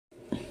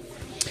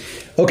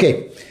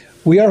Okay,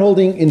 we are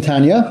holding in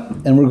Tanya,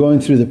 and we're going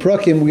through the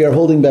Prakim. We are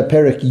holding by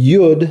Perek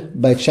Yud,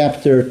 by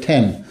chapter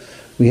 10.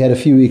 We had a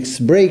few weeks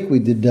break. We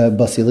did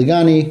Basi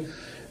Ligani,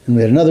 and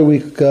we had another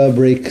week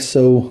break.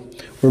 So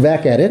we're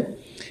back at it.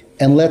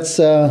 And let's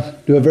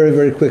do a very,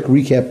 very quick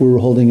recap we were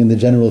holding in the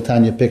general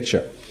Tanya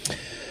picture.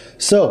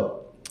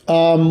 So,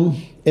 in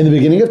the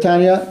beginning of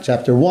Tanya,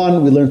 chapter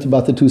 1, we learned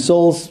about the two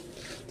souls,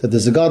 that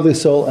there's a godly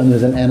soul and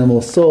there's an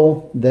animal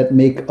soul that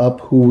make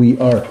up who we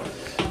are.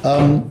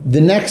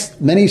 The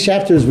next many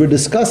chapters we're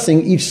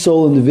discussing each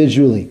soul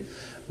individually.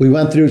 We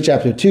went through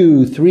chapter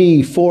 2,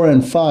 3, 4,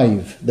 and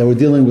 5 that were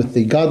dealing with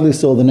the godly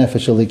soul, the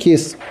Nefesh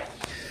Elikis.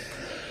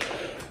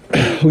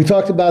 We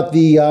talked about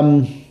the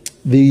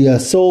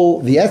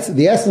soul, the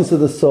essence of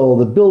the soul,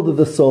 the build of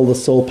the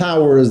soul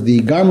powers,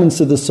 the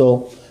garments of the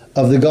soul,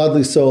 of the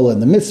godly soul,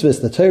 and the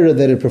mitzvahs, the Torah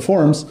that it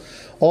performs.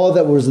 All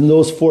that was in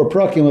those four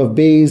prakim of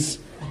Beis,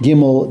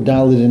 Gimel,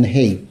 Dalet, and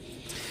Hey.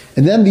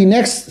 And then the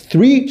next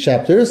three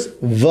chapters,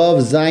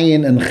 Vav,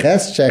 Zayin, and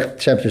Ches,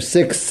 chapter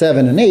 6,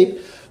 7, and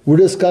 8, we're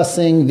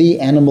discussing the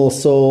animal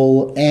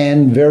soul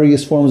and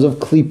various forms of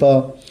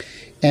klipa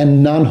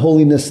and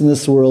non-holiness in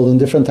this world and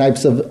different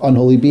types of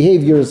unholy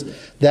behaviors,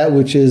 that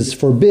which is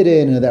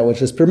forbidden and that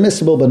which is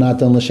permissible but not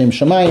done l'shem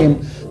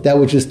shamayim, that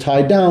which is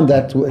tied down,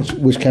 that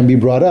which can be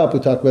brought up. We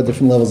talked about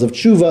different levels of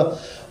tshuva.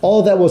 All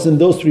of that was in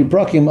those three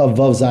prakim of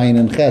Vav, Zayin,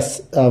 and Ches,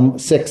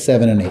 6,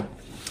 7, and 8.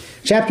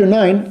 Chapter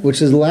 9, which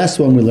is the last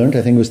one we learned,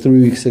 I think it was 3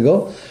 weeks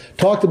ago,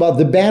 talked about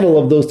the battle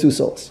of those two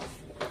souls.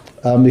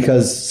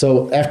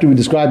 So after we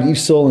described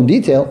each soul in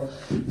detail,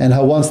 and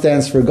how one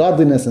stands for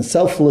godliness and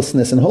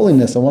selflessness and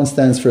holiness, and one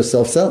stands for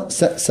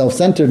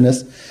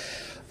self-centeredness,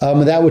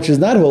 that which is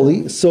not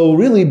holy, so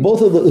really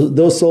both of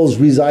those souls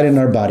reside in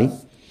our body,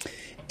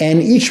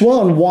 and each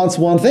one wants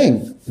one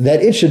thing,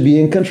 that it should be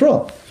in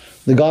control.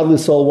 The godly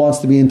soul wants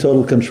to be in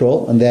total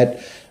control, and that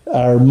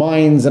our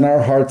minds and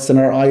our hearts and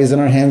our eyes and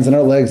our hands and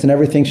our legs and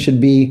everything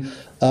should be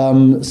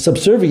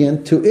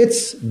subservient to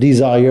its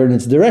desire and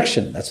its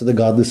direction. That's what the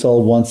godly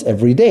soul wants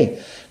every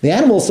day. The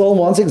animal soul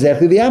wants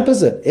exactly the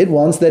opposite. It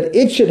wants that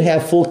it should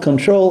have full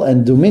control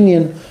and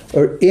dominion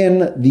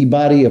in the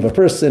body of a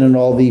person and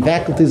all the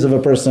faculties of a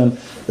person,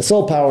 the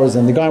soul powers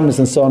and the garments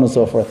and so on and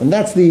so forth. And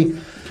that's the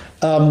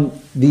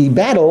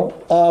battle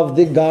of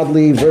the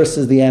godly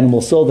versus the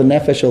animal soul, the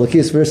Nefesh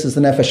Elikis versus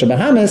the Nefesh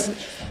Bahamis,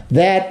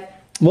 that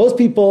most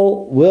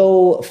people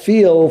will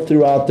feel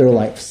throughout their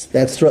lives.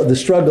 That's the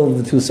struggle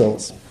of the two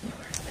souls.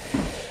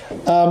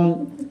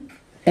 And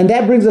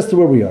that brings us to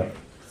where we are.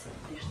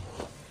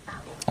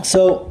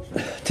 So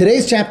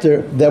today's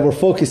chapter that we're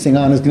focusing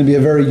on is going to be a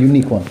very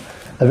unique one,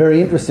 a very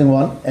interesting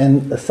one,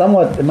 and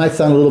somewhat, it might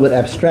sound a little bit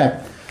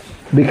abstract,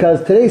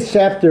 because today's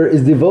chapter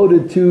is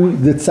devoted to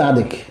the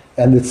tzaddik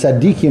and the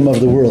tzaddikim of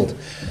the world.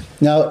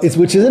 Now,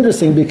 which is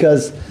interesting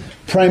because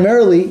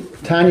primarily,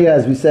 Tanya,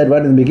 as we said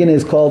right in the beginning,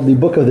 is called the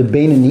book of the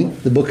Beinoni,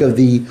 the book of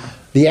the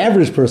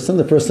average person,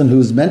 the person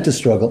who's meant to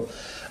struggle.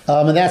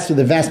 And that's what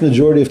the vast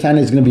majority of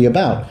Tanya is going to be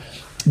about.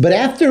 But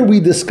after we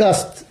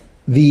discussed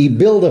the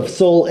build of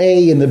soul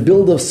A and the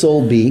build of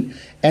soul B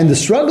and the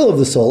struggle of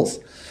the souls,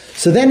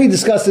 so then he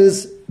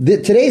discusses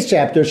today's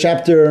chapter,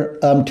 chapter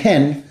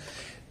 10,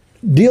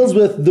 deals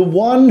with the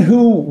one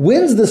who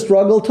wins the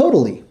struggle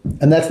totally,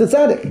 and that's the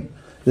tzaddik.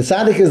 The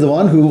tzaddik is the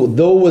one who,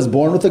 though was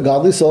born with a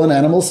godly soul and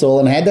animal soul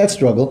and had that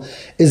struggle,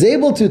 is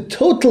able to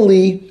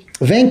totally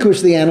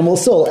vanquish the animal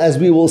soul, as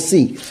we will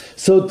see.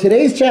 So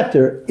today's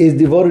chapter is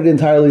devoted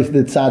entirely to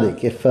the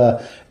tzaddik.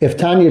 If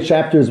Tanya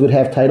chapters would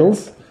have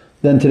titles,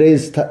 then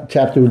today's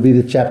chapter would be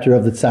the chapter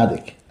of the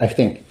tzaddik, I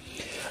think.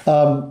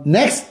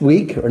 Next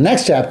week, or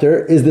next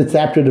chapter, is the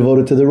chapter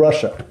devoted to the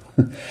Rasha,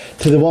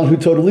 to the one who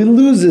totally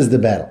loses the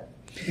battle.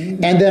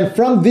 And then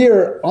from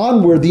there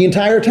onward, the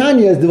entire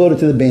Tanya is devoted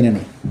to the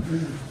Beinoni,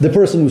 the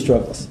person who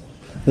struggles.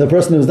 The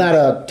person who's not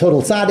a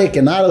total tzaddik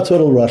and not a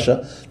total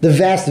Rasha, the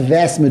vast,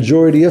 vast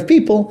majority of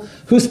people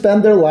who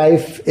spend their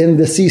life in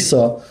the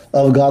seesaw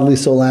of godly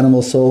soul,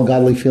 animal soul,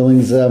 godly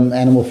feelings,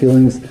 animal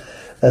feelings,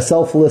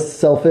 selfless,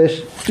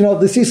 selfish,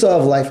 the seesaw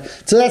of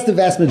life. So that's the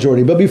vast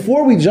majority. But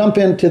before we jump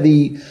into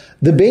the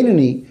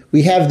Beinoni,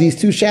 we have these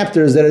two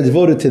chapters that are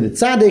devoted to the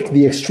tzaddik,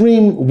 the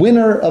extreme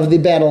winner of the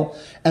battle,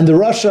 and the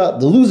Rasha,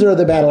 the loser of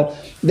the battle.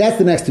 That's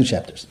the next two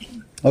chapters.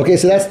 Okay,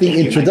 so that's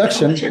the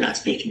introduction. You're not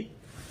speaking.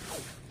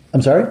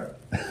 I'm sorry?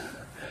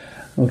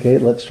 Okay,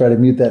 let's try to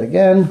mute that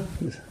again.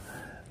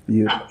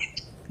 Mute.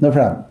 No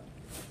problem.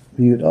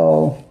 Mute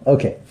all.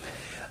 Okay.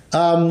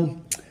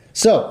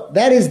 So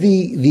that is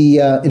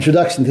the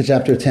introduction to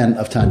chapter 10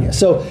 of Tanya.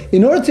 So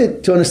in order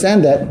to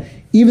understand that,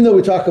 even though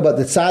we talk about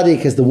the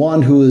tzaddik as the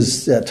one who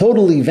is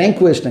totally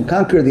vanquished and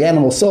conquered the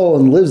animal soul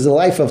and lives the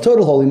life of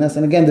total holiness,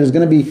 and again, there's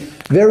going to be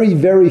very,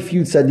 very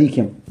few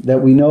tzaddikim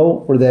that we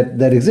know or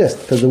that exist,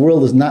 because the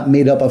world is not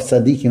made up of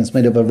tzaddikim, it's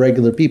made up of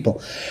regular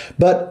people.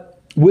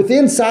 But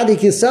within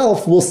tzaddik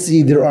itself, we'll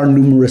see there are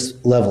numerous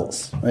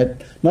levels, right?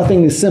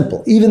 Nothing is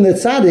simple. Even the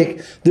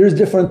tzaddik, there's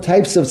different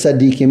types of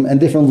tzaddikim and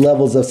different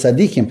levels of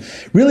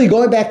tzaddikim. Really,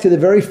 going back to the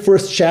very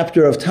first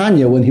chapter of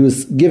Tanya, when he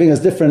was giving us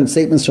different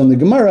statements from the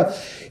Gemara,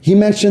 he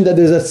mentioned that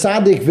there's a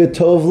tzaddik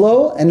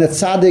v'tovlo and a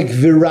tzaddik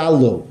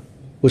viralo,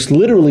 which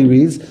literally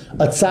reads,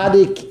 a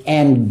tzaddik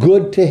and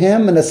good to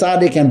him and a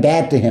tzaddik and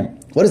bad to him.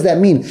 What does that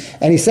mean?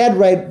 And he said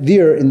right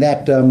there in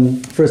that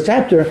first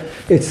chapter,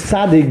 it's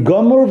tzaddik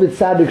gomor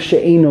v'tzaddik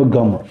she'eno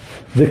gomor.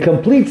 The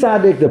complete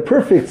tzaddik, the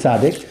perfect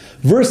tzaddik,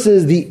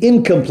 versus the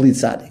incomplete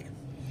tzaddik.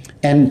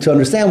 And to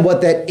understand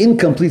what that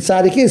incomplete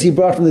tzaddik is, he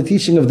brought from the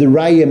teaching of the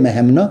Raya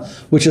Mehemna,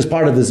 which is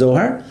part of the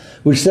Zohar,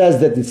 which says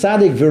that the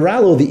tzaddik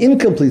viralo, the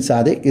incomplete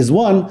tzaddik, is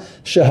one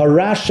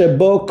shehara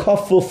shebo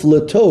kafuf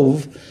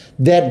latov,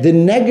 that the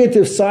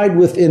negative side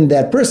within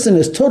that person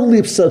is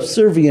totally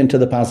subservient to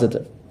the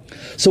positive.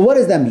 So what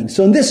does that mean?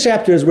 So in this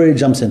chapter is where he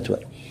jumps into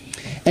it.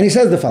 And he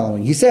says the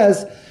following. He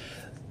says,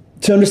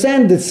 to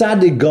understand the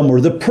tzaddik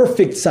gomor, the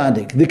perfect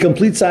tzaddik, the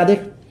complete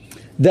tzaddik,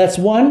 that's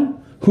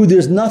one who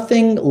there's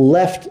nothing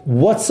left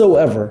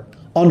whatsoever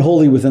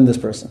unholy within this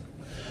person.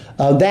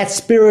 That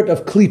spirit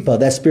of klipa,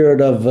 that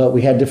spirit of,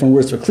 we had different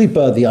words for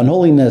klipa, the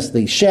unholiness,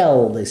 the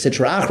shell, the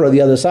sitra achra,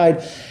 the other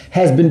side,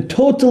 has been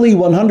totally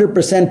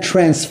 100%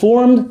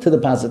 transformed to the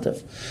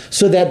positive.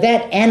 So that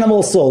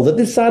animal soul that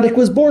this tzaddik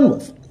was born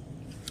with,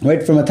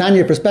 right? From a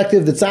Tanya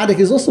perspective, the tzaddik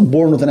is also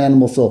born with an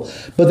animal soul.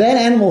 But that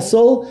animal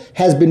soul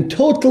has been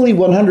totally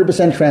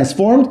 100%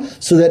 transformed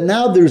so that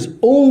now there's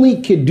only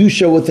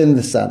kedusha within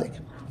the tzaddik.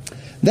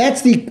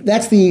 That's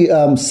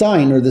the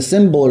sign or the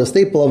symbol or the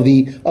staple of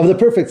the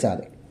perfect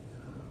tzaddik.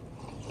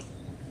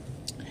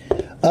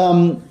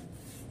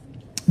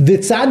 The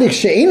tzaddik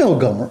she'eno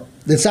gomer,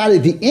 the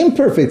tzaddik, the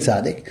imperfect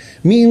tzaddik,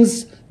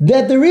 means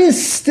that there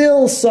is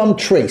still some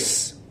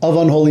trace of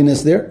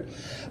unholiness there,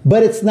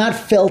 but it's not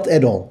felt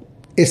at all.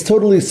 It's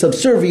totally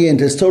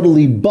subservient, it's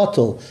totally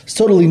bottle, it's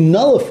totally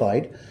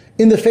nullified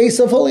in the face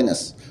of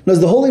holiness. Because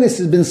the holiness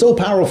has been so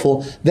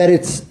powerful that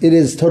it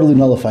is totally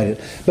nullified.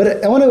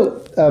 But I want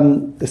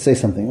to say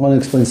something. I want to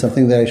explain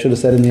something that I should have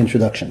said in the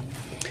introduction.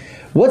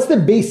 What's the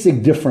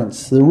basic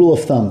difference, the rule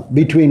of thumb,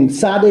 between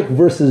tzaddik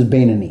versus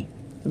Beinoni?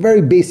 A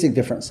very basic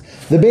difference.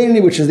 The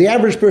Beinoni, which is the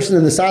average person,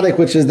 and the tzaddik,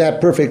 which is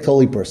that perfect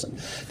holy person.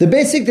 The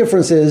basic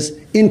difference is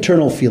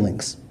internal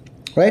feelings.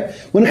 Right?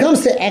 When it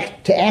comes to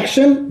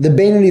action, the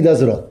Beinoni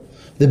does it all.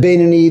 The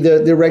Beinoni,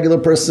 the regular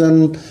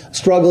person,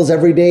 struggles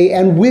every day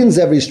and wins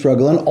every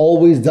struggle and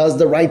always does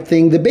the right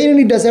thing. The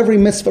Beinoni does every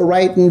mitzvah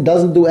right and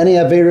doesn't do any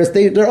averas.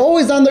 They're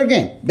always on their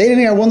game.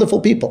 Beinoni are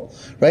wonderful people,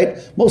 right?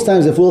 Most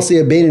times if we'll see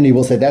a Beinoni,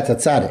 we'll say that's a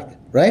tzaddik,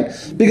 right?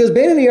 Because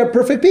Beinoni are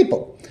perfect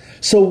people.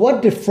 So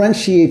what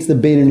differentiates the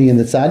Beinoni and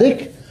the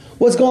tzaddik?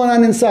 What's going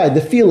on inside?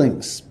 The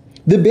feelings.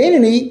 The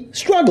Beinoni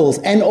struggles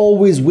and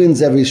always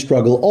wins every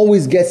struggle,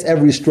 always gets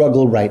every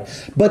struggle right.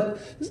 But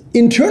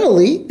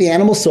internally, the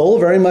animal soul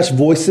very much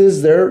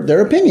voices their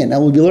opinion.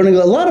 And we'll be learning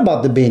a lot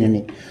about the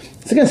Beinoni.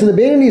 So again, the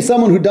Beinoni is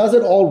someone who does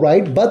it all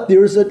right, but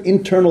there's an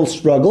internal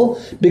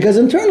struggle, because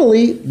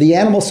internally, the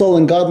animal soul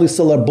and godly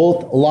soul are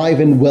both alive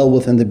and well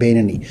within the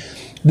Beinoni.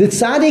 The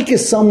tzaddik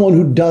is someone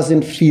who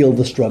doesn't feel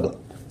the struggle.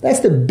 That's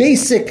the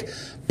basic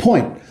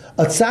point.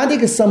 A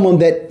tzaddik is someone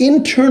that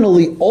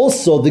internally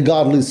also the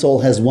godly soul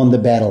has won the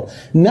battle.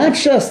 Not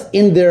just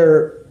in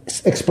their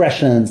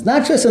expressions,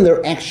 not just in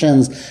their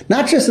actions,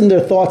 not just in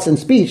their thoughts and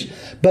speech,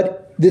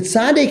 but the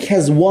tzaddik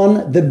has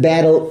won the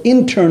battle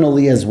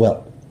internally as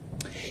well.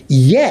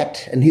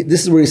 Yet, and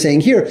this is what he's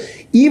saying here,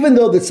 even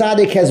though the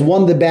tzaddik has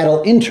won the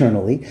battle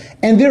internally,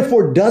 and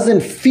therefore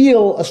doesn't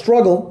feel a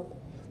struggle,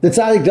 the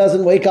tzaddik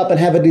doesn't wake up and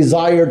have a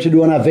desire to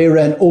do an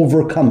avera and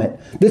overcome it.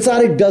 The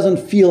tzaddik doesn't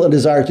feel a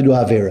desire to do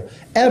avera,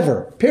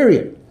 ever,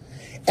 period.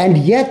 And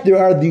yet there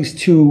are these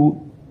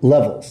two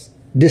levels,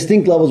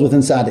 distinct levels within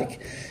tzaddik.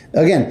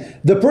 Again,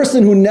 the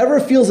person who never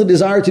feels a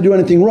desire to do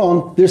anything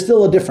wrong, there's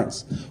still a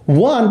difference.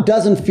 One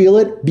doesn't feel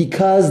it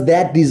because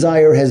that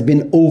desire has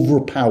been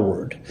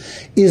overpowered,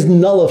 is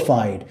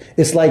nullified.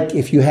 It's like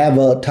if you have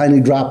a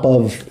tiny drop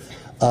of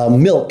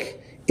milk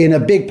in a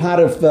big pot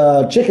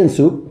of chicken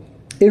soup,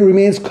 it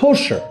remains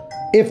kosher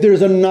if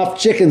there's enough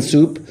chicken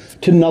soup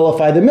to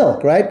nullify the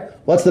milk, right?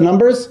 What's the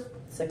numbers?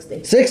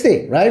 60.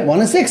 60, right? 1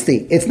 in 60.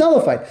 It's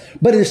nullified.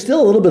 But there's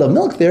still a little bit of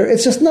milk there.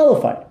 It's just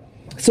nullified.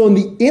 So in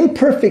the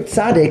imperfect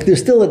tzaddik, there's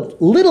still a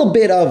little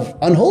bit of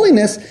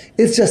unholiness.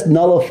 It's just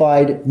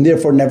nullified, and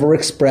therefore never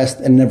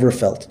expressed and never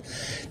felt.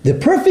 The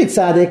perfect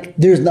tzaddik,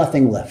 there's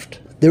nothing left.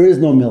 There is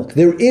no milk.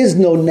 There is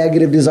no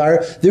negative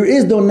desire. There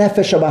is no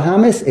nefesh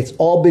habahamis. It's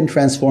all been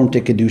transformed to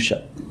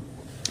kedusha.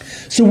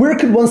 So where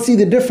could one see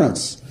the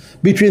difference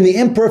between the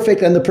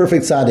imperfect and the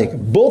perfect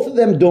tzaddik? Both of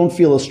them don't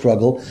feel a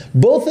struggle.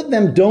 Both of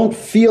them don't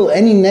feel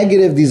any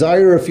negative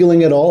desire or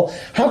feeling at all.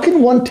 How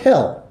can one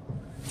tell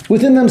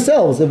within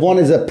themselves if one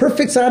is a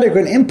perfect tzaddik or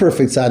an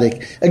imperfect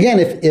tzaddik? Again,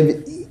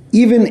 if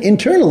even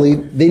internally,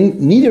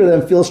 neither of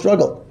them feel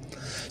struggle.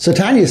 So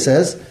Tanya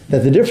says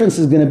that the difference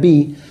is going to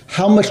be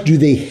how much do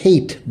they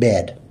hate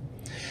bad?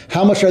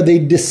 How much are they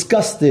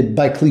disgusted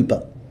by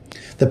klipa?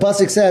 The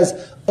pasuk says,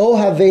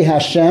 Ohave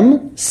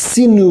Hashem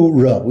sinu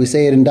ra. We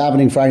say it in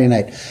davening Friday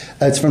night.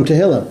 It's from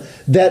Tehillim.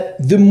 That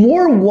the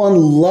more one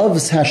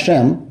loves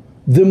Hashem,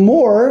 the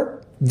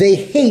more they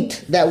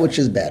hate that which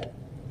is bad.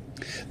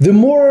 The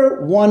more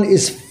one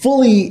is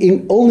fully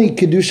in only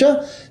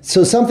Kedusha,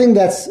 so something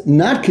that's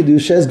not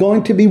Kedusha is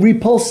going to be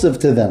repulsive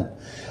to them.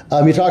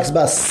 He talks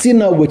about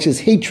sinna, which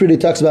is hatred. He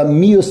talks about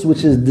mius,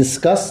 which is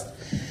disgust.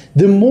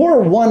 The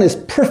more one is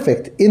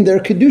perfect in their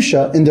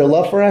Kedusha, in their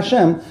love for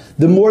Hashem,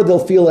 the more they'll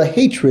feel a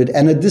hatred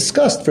and a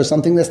disgust for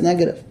something that's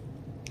negative.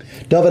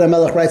 David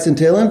HaMelech writes in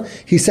Tehillim,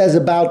 he says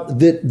about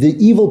the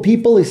evil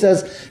people, he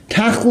says,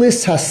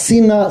 Tachlis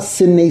hasina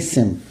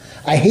sinesim.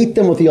 I hate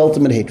them with the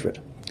ultimate hatred.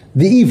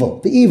 The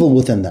evil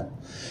within them.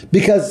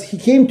 Because he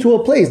came to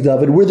a place,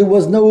 David, where there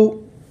was no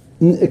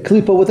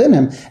klipa within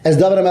him. As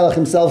David HaMelech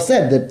himself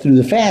said, that through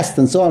the fast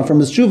and so on from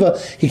his tshuva,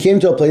 he came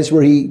to a place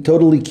where he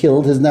totally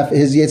killed his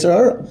Yetzer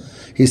Hara.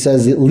 He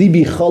says,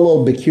 Libi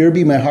chalol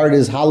bekirbi, my heart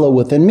is hollow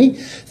within me.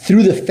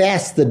 Through the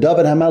fast that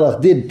David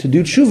HaMelech did to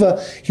do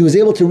tshuva, he was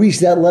able to reach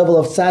that level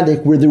of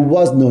tzaddik where there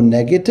was no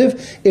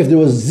negative. If there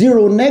was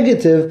zero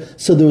negative,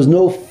 so there was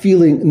no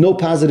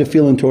positive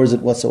feeling towards it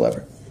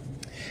whatsoever.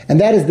 And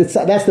that's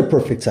the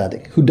perfect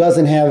tzaddik, who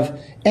doesn't have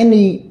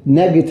any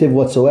negative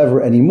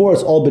whatsoever anymore.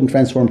 It's all been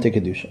transformed to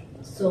Kedusha.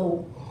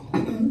 So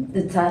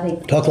the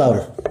tzaddik... Talk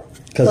louder,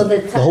 because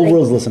the whole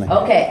world's listening.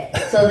 Okay,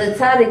 so the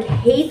tzaddik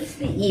hates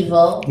the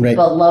evil, right,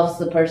 but loves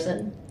the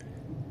person?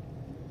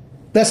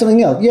 That's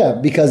something else, yeah,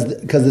 because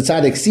the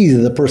tzaddik sees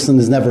that the person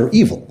is never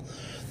evil.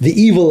 The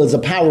evil is a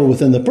power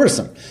within the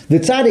person. The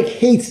tzaddik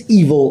hates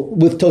evil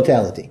with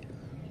totality,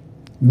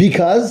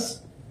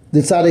 because the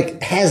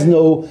tzaddik has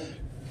no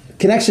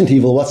connection to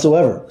evil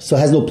whatsoever, so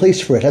has no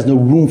place for it, has no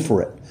room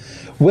for it.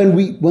 When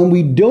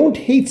we don't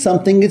hate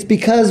something, it's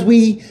because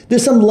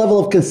there's some level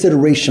of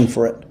consideration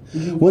for it.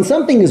 Mm-hmm. When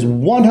something is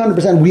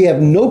 100%, we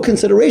have no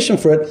consideration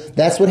for it,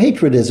 that's what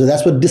hatred is, or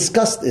that's what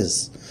disgust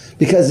is.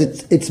 Because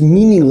it's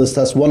meaningless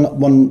to us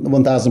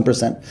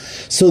 1,000%.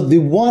 So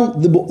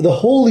the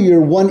holier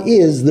one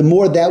is, the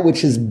more that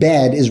which is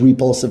bad is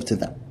repulsive to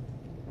them.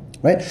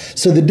 Right?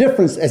 So the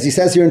difference, as he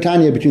says here in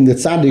Tanya, between the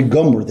tzaddik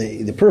gomer,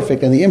 the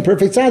perfect, and the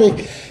imperfect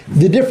tzaddik,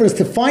 the difference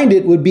to find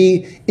it would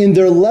be in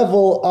their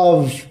level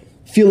of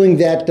feeling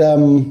that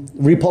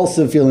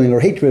repulsive feeling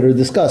or hatred or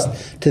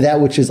disgust to that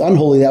which is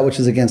unholy, that which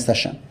is against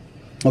Hashem.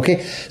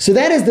 Okay? So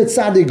that is the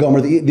tzaddik gomer,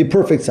 the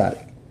perfect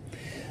tzaddik.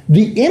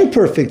 The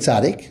imperfect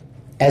tzaddik,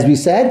 as we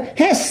said,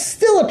 has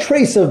still a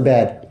trace of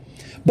bad.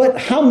 But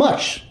how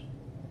much?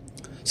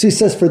 So he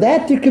says for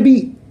that there could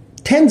be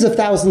tens of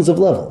thousands of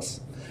levels.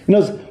 You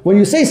know, when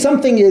you say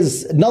something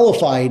is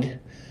nullified,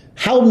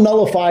 how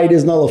nullified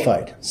is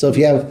nullified? So if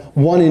you have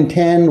 1 in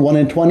 10, 1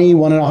 in 20,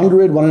 1 in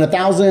 100, 1 in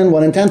 1,000,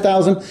 1 in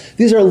 10,000,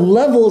 these are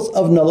levels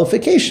of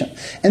nullification.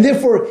 And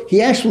therefore,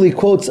 he actually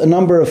quotes a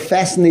number of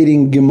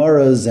fascinating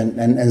Gemaras and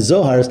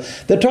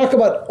Zohars that talk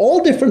about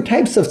all different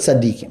types of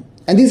tzaddikim.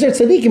 And these are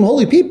tzaddikim,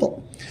 holy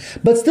people.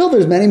 But still,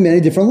 there's many,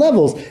 many different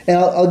levels. And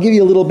I'll give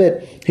you a little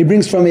bit. He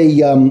brings from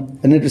an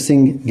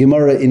interesting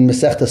Gemara in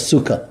Masechta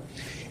Sukkah.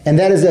 And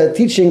that is a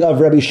teaching of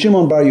Rabbi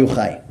Shimon Bar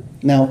Yochai.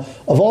 Now,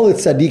 of all the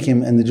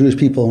tzaddikim and the Jewish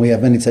people, and we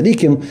have many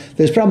tzaddikim,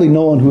 there's probably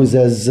no one who is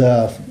as,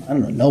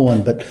 no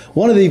one, but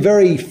one of the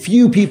very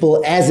few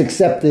people as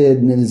accepted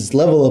in his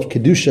level of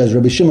Kedusha as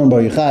Rabbi Shimon Bar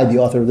Yochai, the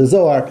author of the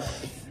Zohar,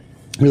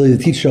 really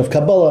the teacher of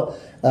Kabbalah.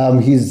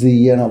 He's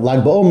the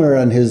Lag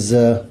BaOmer, and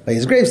by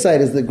his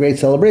gravesite is the great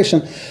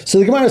celebration. So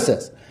the Gemara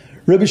says,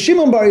 Rabbi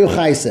Shimon Bar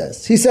Yochai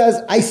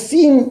says,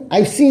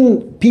 I've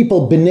seen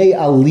people B'nai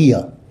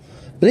Aliyah.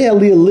 B'nai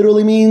Aliyah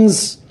literally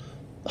means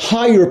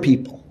higher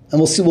people. And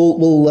we'll see.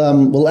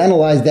 We'll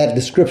analyze that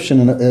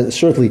description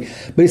shortly.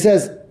 But he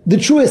says the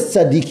truest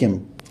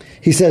tzaddikim.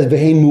 He says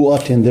v'hein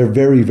mu'atin. They're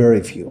very,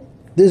 very few.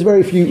 There's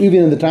very few,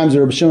 even in the times of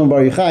Rabbi Shimon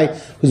Bar Yochai,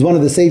 who's one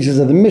of the sages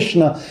of the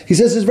Mishnah. He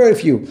says there's very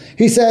few.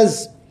 He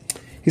says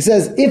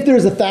if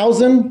there's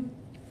 1,000,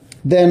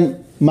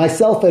 then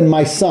myself and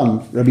my son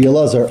Rabbi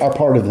Elazar are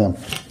part of them.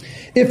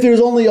 If there's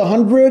only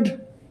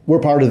 100, we're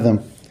part of them.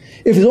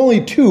 If there's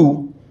only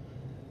 2,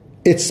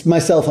 it's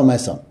myself and my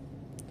son.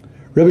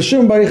 Rabbi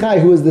Shimon Bar Yochai,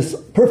 who is this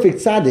perfect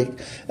tzaddik,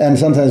 and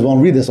sometimes one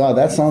read this,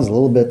 that sounds a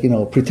little bit,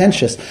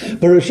 pretentious.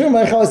 But Rabbi Shimon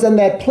Bar Yochai is in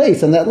that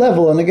place, on that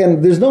level, and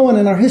again, there's no one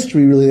in our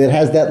history really that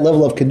has that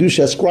level of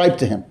kedusha ascribed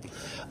to him,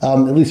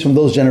 at least from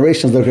those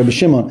generations like Rabbi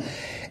Shimon.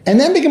 And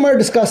then the Gemara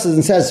discusses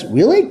and says,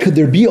 really? Could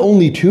there be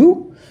only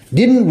 2?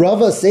 Didn't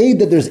Rava say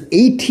that there's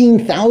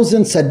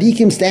 18,000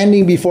 tzaddikim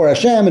standing before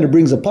Hashem, and it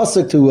brings a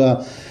pasuk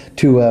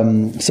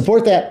to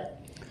support that?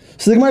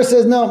 So the Gemara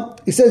says, no.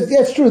 He says,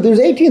 yeah, it's true. There's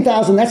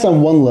 18,000. That's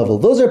on one level.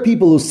 Those are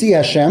people who see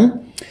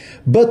Hashem,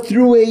 but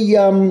through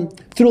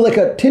like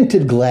a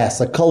tinted glass,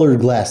 a colored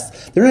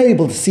glass. They're not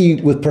able to see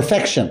with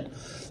perfection,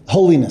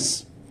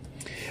 holiness.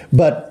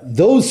 But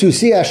those who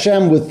see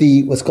Hashem with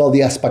what's called the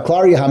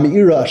aspaklaria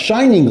ha'meira, a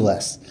shining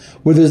glass,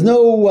 where there's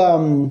no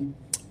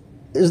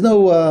what's the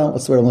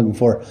word I'm looking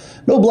for?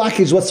 No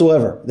blockage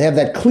whatsoever. They have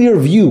that clear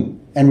view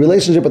and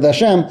relationship with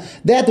Hashem.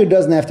 That there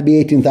doesn't have to be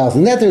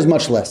 18,000. That there's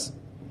much less.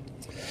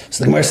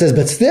 So the Gemara says,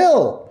 but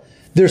still,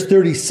 there's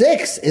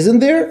 36, isn't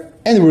there?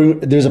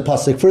 And there's a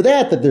pasuk for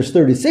that there's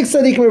 36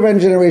 tzaddikim of every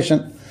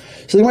generation.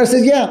 So the Gemara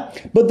says, yeah,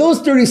 but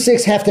those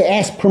 36 have to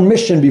ask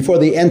permission before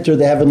they enter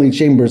the heavenly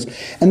chambers.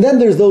 And then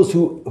there's those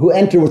who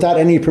enter without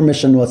any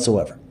permission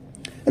whatsoever.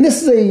 And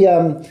this is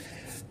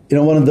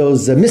one of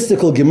those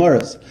mystical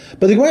Gemaras.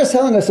 But the Gemara is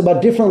telling us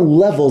about different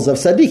levels of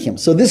tzaddikim.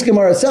 So this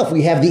Gemara itself,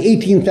 we have the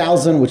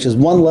 18,000, which is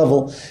one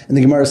level, and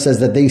the Gemara says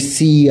that they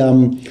see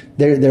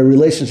their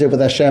relationship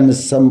with Hashem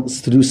is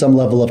to do some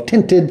level of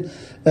tinted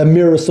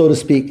mirror, so to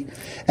speak.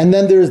 And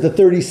then there's the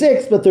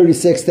 36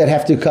 that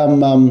have to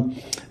come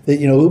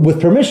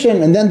with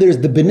permission, and then there's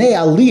the Bnei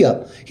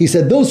Aliyah. He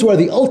said those who are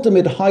the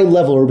ultimate high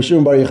level, Rabbi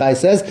Shimon Bar Yochai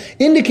says,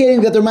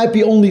 indicating that there might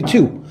be only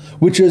two,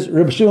 which is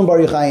Rabbi Shimon Bar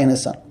Yochai and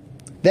his son.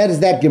 That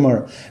is that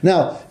Gemara.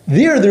 Now,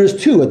 there's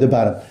two at the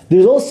bottom.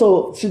 There's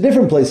also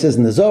different places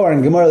in the Zohar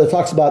and Gemara that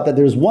talks about that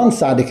there's one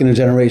tzaddik in a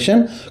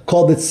generation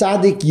called the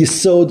tzaddik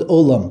Yisod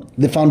Olam,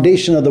 the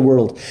foundation of the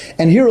world.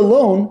 And here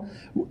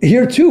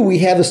too, we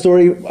have the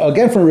story,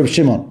 again from Rabbi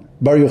Shimon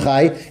Bar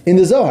Yochai in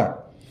the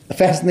Zohar. A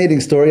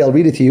fascinating story. I'll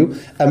read it to you.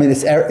 I mean,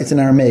 it's in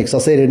Aramaic, so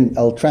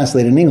I'll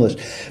translate it in English.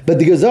 But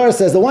the Zohar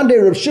says that one day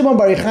Rabbi Shimon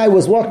Bar Yochai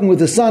was walking with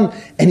his son,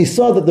 and he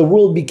saw that the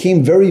world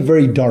became very,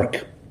 very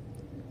dark.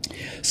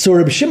 So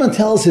Rabbi Shimon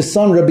tells his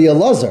son Rabbi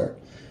Elazar,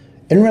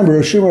 and remember,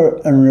 Rabbi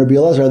Shimon and Rabbi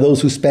Elazar are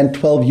those who spent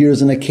 12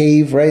 years in a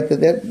cave, right?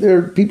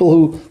 They're people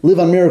who live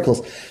on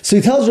miracles. So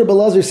he tells Rabbi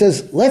Elazar, he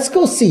says, let's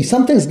go see.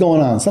 Something's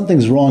going on.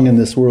 Something's wrong in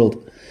this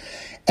world.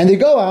 And they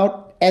go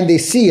out, and they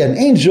see an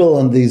angel,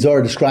 and the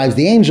Zohar describes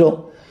the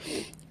angel.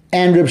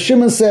 And Rabbi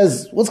Shimon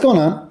says, what's going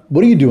on?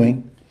 What are you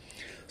doing?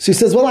 So he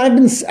says, well, I've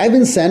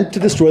been sent to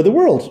destroy the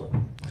world.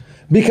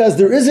 Because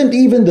there isn't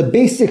even the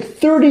basic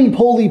 30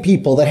 holy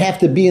people that have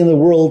to be in the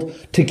world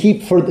to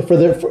keep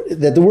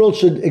that the world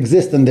should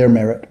exist in their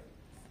merit.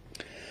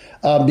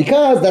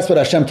 Because that's what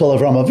Hashem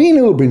told Avraham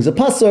Avinu, brings a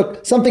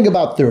pasuk, something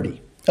about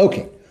 30.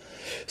 Okay.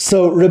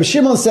 So Rabbi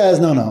Shimon says,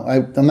 no,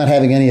 I'm not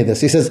having any of this.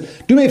 He says,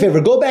 do me a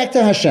favor, go back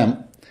to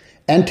Hashem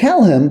and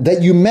tell him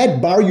that you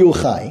met Bar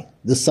Yochai,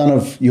 the son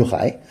of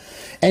Yochai,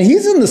 and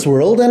he's in this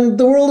world, and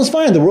the world is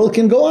fine. The world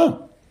can go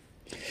on.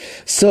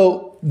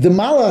 So the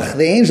Malach,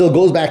 the angel,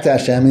 goes back to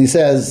Hashem, and he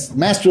says,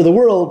 Master of the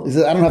world, he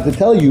says, I don't have to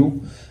tell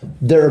you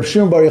that Rabbi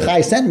Shimon Bar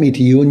Yochai sent me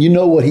to you, and you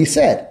know what he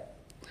said.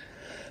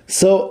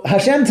 So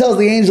Hashem tells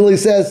the angel, he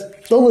says,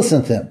 don't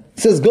listen to him.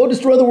 He says, go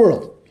destroy the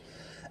world.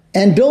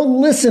 And don't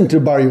listen to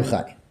Bar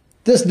Yochai.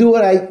 Just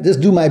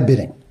do my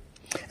bidding.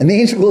 And the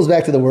angel goes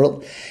back to the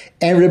world,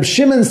 and Reb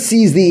Shimon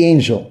sees the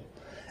angel,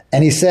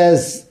 and he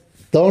says,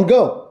 don't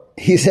go.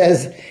 He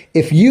says,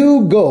 if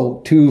you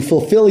go to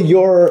fulfill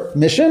your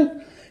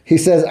mission, he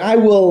says, I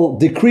will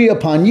decree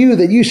upon you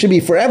that you should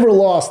be forever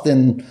lost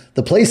in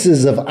the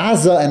places of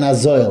Azza and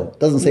Azoil.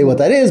 Doesn't say what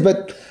that is,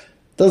 but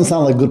doesn't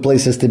sound like good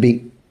places to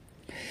be.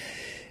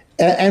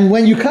 And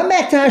when you come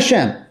back to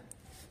Hashem,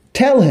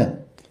 tell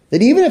him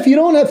that even if you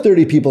don't have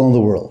 30 people in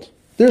the world,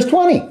 there's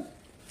 20.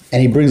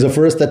 And he brings a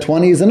verse that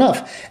 20 is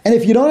enough. And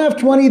if you don't have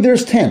 20,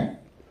 there's 10.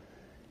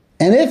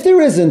 And if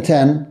there isn't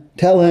 10,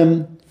 tell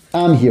him,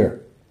 I'm here.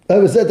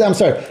 Tell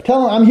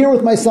him, I'm here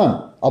with my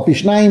son. Al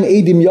Pishnaim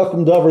Eidim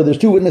Yakum Dover, there's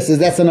 2 witnesses,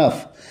 that's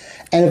enough.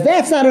 And if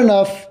that's not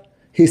enough,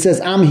 he says,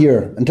 I'm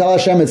here. And tell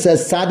Hashem, it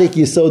says, Tzaddik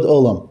Yisod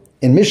Olam,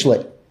 in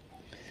Mishlei.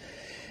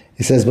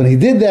 He says, when he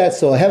did that,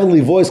 so a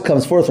heavenly voice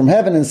comes forth from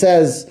heaven and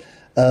says,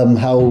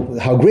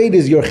 how great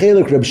is your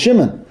Chelik Reb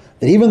Shimon,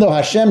 that even though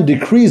Hashem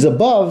decrees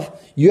above,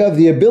 you have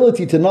the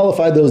ability to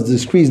nullify those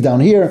decrees down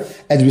here,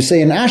 as we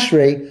say in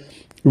Ashrei,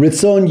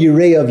 Ritzon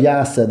Yirei of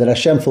Yasa, that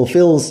Hashem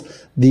fulfills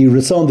the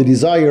Ritzon, the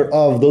desire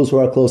of those who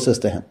are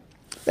closest to Him.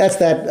 That's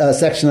that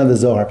section of the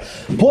Zohar.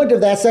 Point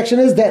of that section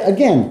is that,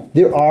 again,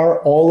 there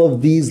are all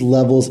of these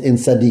levels in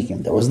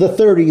Tzaddikim. There was the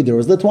 30, there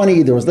was the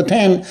 20, there was the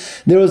 10,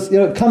 there was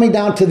coming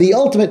down to the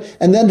ultimate,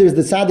 and then there's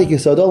the Tzaddik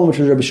Yisod Olam, which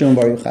is Rabbi Shimon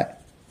Bar Yochai.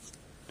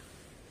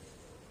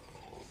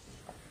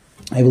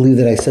 I believe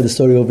that I said the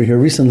story over here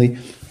recently.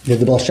 That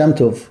the Baal Shem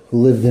Tov, who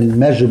lived in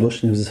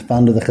Mezhebush, he was the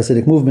founder of the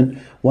Hasidic movement,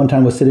 one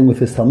time was sitting with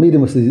his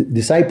Talmidim, with his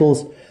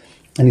disciples,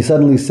 and he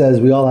suddenly says,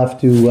 we all have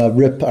to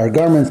rip our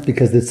garments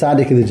because the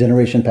tzaddik of the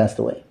generation passed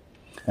away.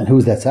 And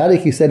who's that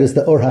tzaddik? He said it's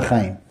the Or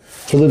HaChaim,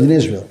 who lived in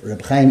Israel.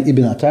 Reb Chaim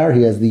Ibn Attar,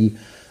 he has the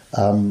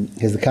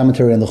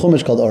commentary on the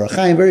Chumash called Or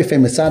HaChaim, very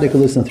famous tzaddik who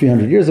lived some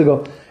 300 years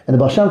ago. And the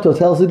Baal Shem Tov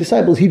tells the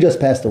disciples, he just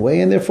passed away,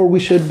 and therefore we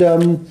have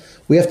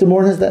to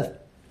mourn his death.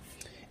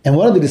 And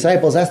one of the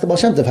disciples asked the Baal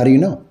Shem Tov, how do you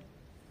know?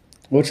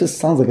 Which just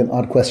sounds like an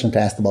odd question to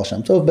ask the Baal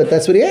Shem Tov, but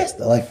that's what he asked.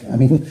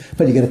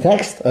 But you get a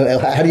text?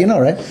 How do you know,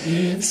 right?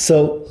 Mm-hmm.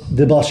 So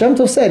the Baal Shem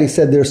Tov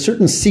said there are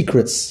certain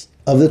secrets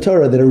of the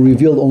Torah that are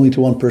revealed only to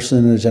one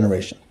person in a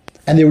generation.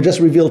 And they were just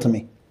revealed to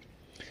me.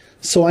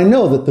 So I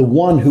know that the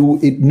one who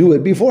knew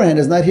it beforehand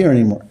is not here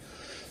anymore.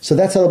 So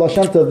that's how the Baal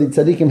Shem Tov, the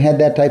Tzaddikim, had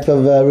that type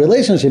of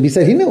relationship. He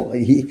said he knew.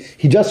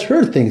 He just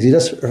heard things. He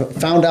just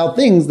found out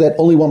things that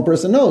only one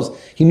person knows.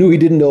 He knew he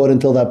didn't know it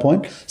until that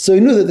point. So he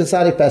knew that the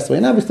Tzaddik passed away.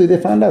 And obviously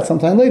they found out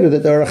sometime later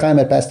that the Or HaChaim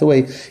had passed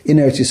away in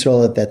Eretz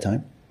Yisrael at that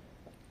time.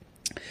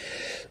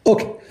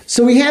 Okay,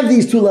 so we have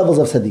these two levels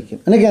of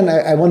tzaddikim. And again,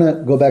 I want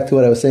to go back to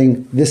what I was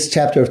saying. This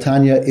chapter of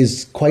Tanya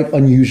is quite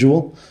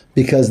unusual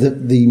because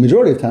the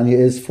majority of Tanya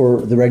is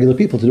for the regular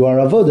people to do our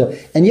avoda.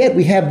 And yet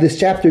we have this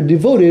chapter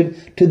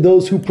devoted to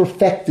those who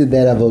perfected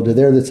that avoda.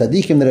 They're the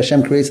tzaddikim that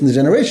Hashem creates in the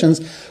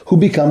generations who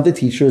become the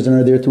teachers and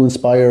are there to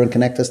inspire and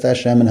connect us to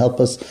Hashem and help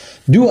us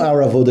do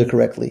our avoda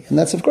correctly. And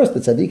that's, of course, the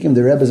tzaddikim,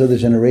 the rebbes of the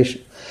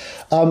generation.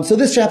 So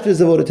this chapter is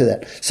devoted to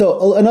that.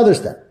 So another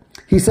step.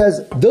 He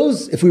says,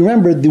 those, if we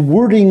remember the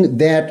wording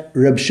that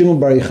Reb Shimon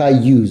Bar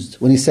Yochai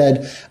used, when he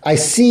said, I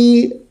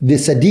see the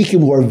tzaddikim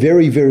who are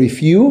very, very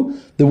few,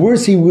 the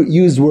words he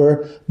used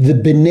were the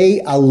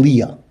B'nai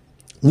Aliyah.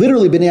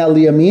 Literally, B'nai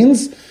Aliyah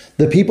means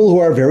the people who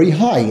are very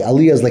high.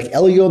 Aliyah is like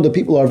Elyon, the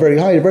people who are very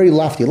high, a very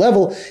lofty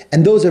level,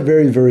 and those are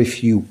very, very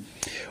few.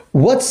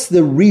 What's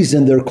the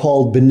reason they're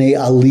called B'nai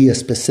Aliyah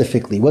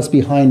specifically? What's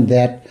behind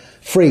that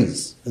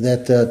phrase,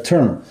 that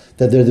term,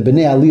 that they're the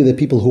B'nai Aliyah, the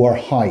people who are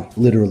high,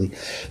 literally?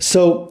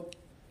 So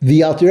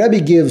the Alter Rebbe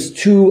gives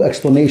two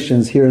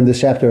explanations here in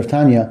this chapter of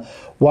Tanya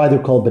why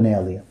they're called B'nai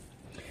Aliyah.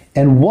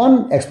 And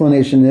one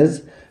explanation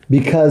is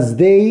because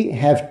they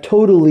have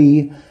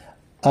totally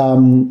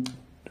brought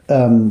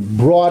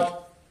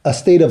a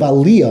state of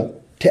Aliyah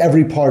to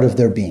every part of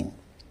their being,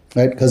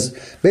 right? Because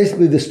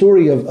basically the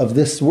story of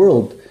this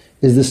world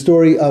is the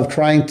story of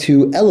trying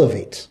to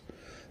elevate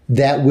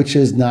that which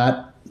is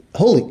not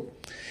holy.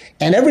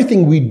 And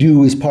everything we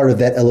do is part of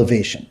that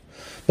elevation.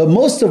 But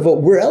most of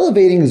what we're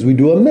elevating is we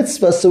do a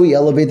mitzvah, so we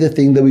elevate the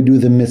thing that we do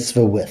the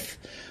mitzvah with.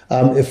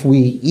 If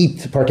we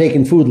partake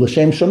in food,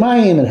 l'shem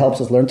shamayim, it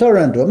helps us learn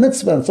Torah and do a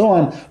mitzvah and so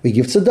on. We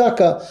give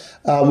tzedakah.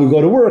 We go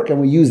to work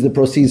and we use the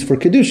proceeds for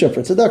kedusha,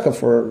 for tzedakah,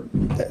 for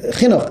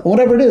chinuch,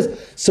 whatever it is.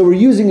 So we're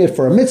using it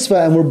for a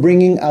mitzvah and we're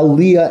bringing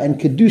aliyah and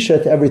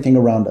kedusha to everything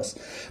around us.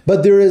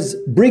 But there is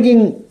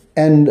bringing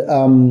and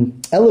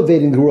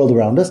elevating the world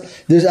around us.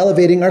 There's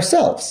elevating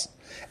ourselves.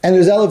 And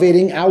there's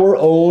elevating our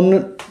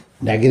own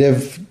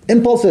negative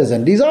impulses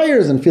and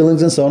desires and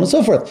feelings and so on and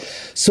so forth.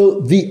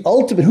 So the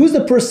ultimate, who's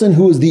the person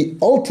who is the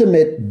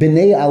ultimate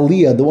B'nai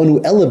Aliyah, the one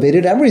who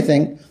elevated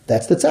everything?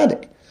 That's the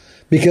tzaddik.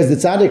 Because the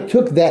tzaddik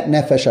took that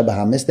nefesh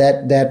habahamis,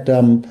 that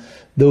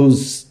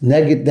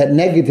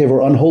negative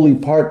or unholy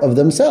part of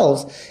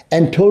themselves,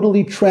 and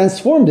totally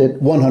transformed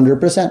it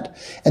 100%.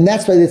 And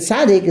that's why the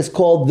tzaddik is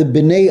called the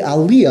B'nai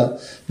Aliyah,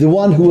 the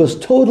one who was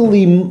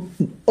totally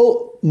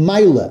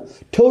Maila,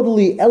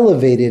 totally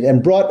elevated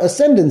and brought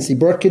ascendancy,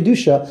 brought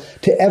kedusha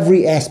to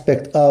every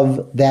aspect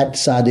of that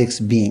tzaddik's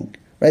being.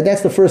 Right?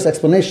 That's the first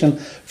explanation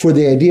for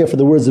the idea, for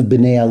the words of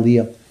B'nai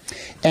Aliyah.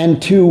 And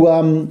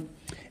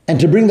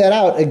to bring that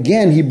out,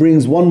 again, he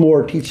brings one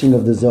more teaching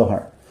of the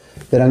Zohar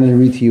that I'm going to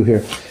read to you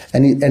here.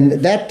 And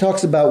that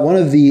talks about one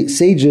of the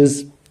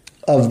sages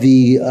of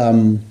the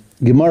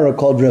Gemara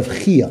called Rav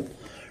Chia.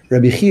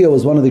 Rabbi Chia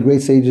was one of the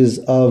great sages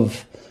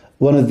of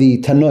one of the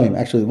Tanoim,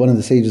 actually one of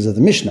the sages of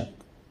the Mishnah.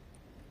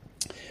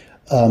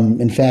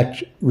 In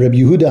fact, Rabbi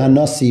Yehuda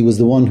Hanassi was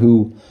the one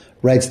who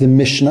writes the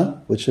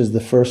Mishnah, which is the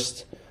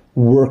first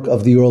work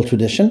of the oral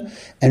tradition.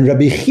 And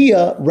Rabbi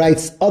Chia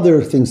writes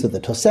other things of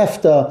the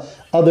Tosefta,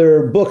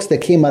 other books that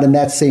came out in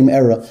that same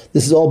era.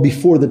 This is all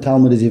before the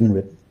Talmud is even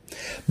written.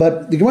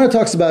 But the Gemara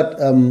talks about,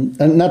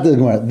 not the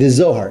Gemara, the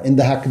Zohar. In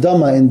the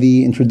Hakdama, in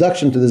the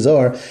introduction to the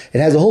Zohar, it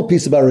has a whole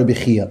piece about Rabbi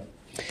Chia.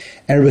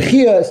 And Rabbi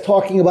Chia is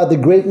talking about the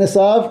greatness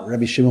of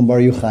Rabbi Shimon Bar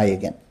Yochai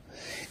again.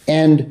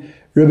 And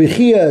Rabbi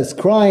Chia is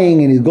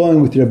crying and he's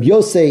going with Rabbi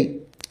Yosei.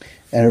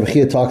 And Rabbi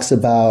Chia talks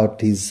about,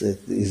 he's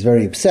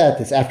very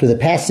upset. It's after the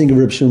passing of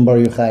Rabbi Shimon Bar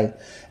Yochai.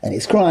 And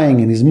he's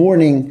crying and he's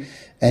mourning.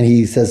 And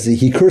he says,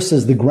 he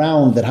curses the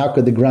ground, that how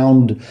could the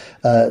ground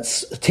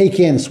take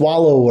in,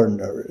 swallow, or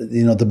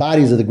the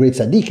bodies of the great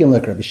tzaddikim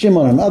like Rabbi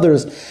Shimon and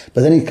others.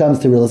 But then he comes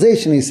to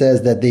realization, he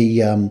says that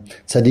the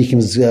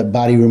tzaddikim's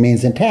body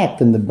remains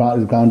intact and the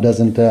ground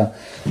doesn't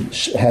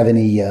have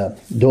any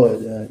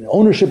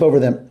ownership over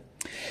them.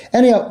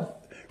 Anyhow,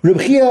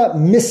 Rabbi Chia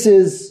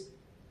misses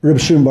Rabbi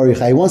Shimon Bar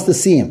Yochai. He wants to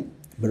see him,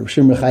 but Rabbi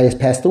Shimon Bar Yochai has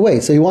passed away,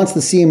 so he wants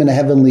to see him in a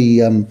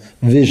heavenly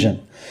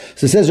vision.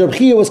 So it says Rabbi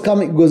Chia was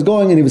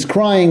going and he was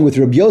crying with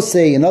Rabbi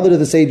Yosei and other of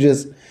the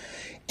sages,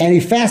 and he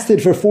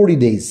fasted for 40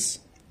 days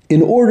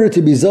in order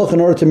to be zoch, in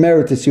order to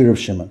merit to see Rabbi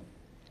Shimon.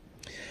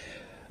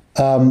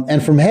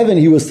 And from heaven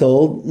he was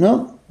told,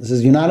 no, he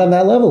says, you're not on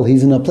that level.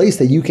 He's in a place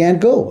that you can't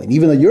go. And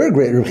even though you're a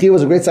great, Rabbi Chia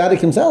was a great tzaddik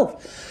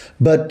himself,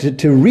 but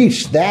to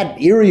reach that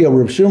area where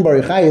Rabbi Shimon Bar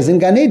Yochai is in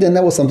Gan Eden,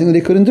 that was something that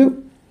he couldn't do.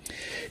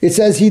 It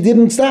says he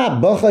didn't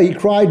stop. Bacha, he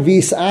cried,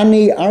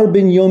 V'is'ani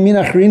arbin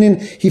yomin achrinin.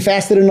 He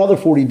fasted another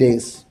 40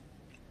 days.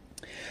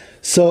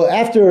 So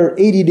after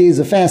 80 days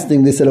of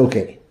fasting, they said,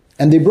 okay.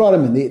 And they brought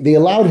him in. They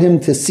allowed him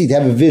to see, to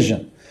have a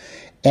vision.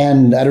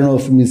 And I don't know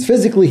if it means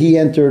physically he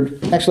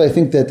entered. Actually, I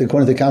think that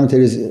according to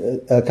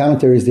the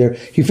commentaries there,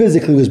 he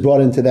physically was brought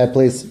into that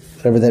place,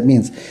 whatever that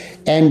means.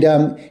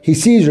 And he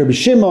sees Rabbi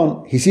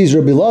Shimon, he sees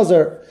Rabbi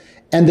Lazar,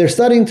 and they're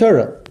studying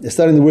Torah. They're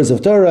studying the words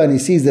of Torah, and he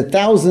sees that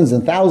thousands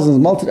and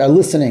thousands are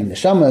listening.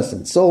 Neshamas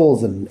and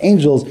souls and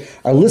angels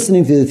are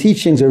listening to the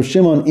teachings of Rabbi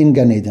Shimon in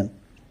Gan Eden.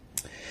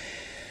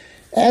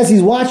 As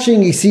he's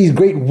watching, he sees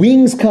great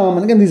wings come,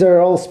 and again, these are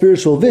all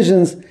spiritual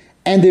visions,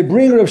 and they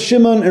bring Rav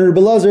Shimon and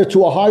Rabbi Elazar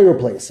to a higher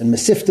place, in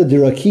Mesifta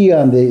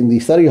Dirakia, in the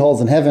study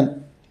halls in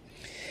heaven.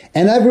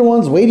 And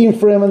everyone's waiting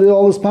for him, and there's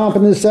all this pomp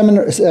and this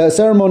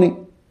ceremony.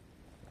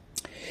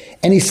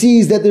 And he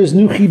sees that there's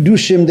new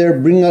chidushim, they're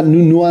bringing out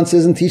new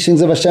nuances and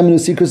teachings of Hashem and new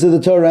secrets of the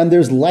Torah, and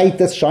there's light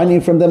that's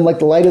shining from them like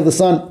the light of the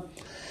sun.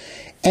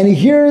 And he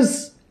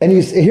hears a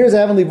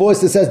heavenly voice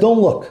that says, don't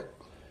look.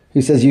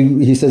 He says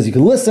you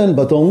can listen,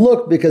 but don't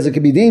look, because it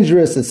could be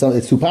dangerous.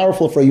 It's too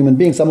powerful for a human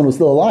being, someone who's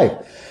still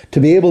alive, to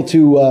be able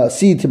to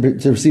see, to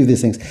receive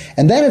these things.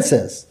 And then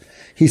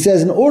he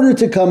says, in order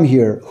to come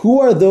here,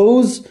 who are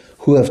those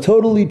who have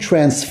totally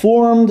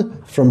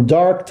transformed from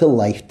dark to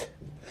light?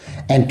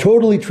 And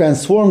totally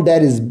transformed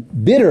that is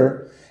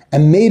bitter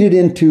and made it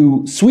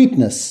into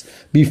sweetness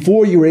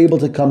before you were able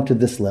to come to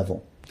this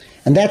level.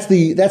 And that's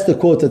the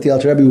quote that the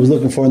Alter Rebbe was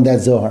looking for in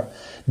that Zohar.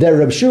 That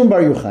Reb Shimon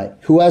Bar Yochai,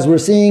 who, as we're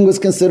seeing, was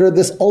considered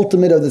this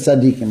ultimate of the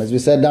tzaddikim, as we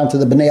said, down to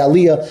the Bnei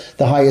Aliyah,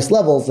 the highest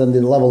levels, and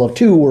the level of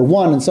 2 or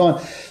 1, and so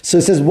on. So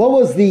it says, what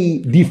was the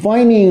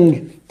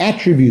defining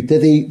attribute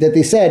that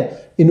they said?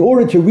 In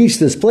order to reach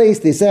this place,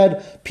 they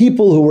said,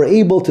 people who were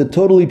able to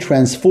totally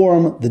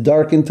transform the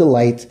dark into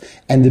light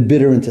and the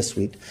bitter into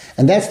sweet.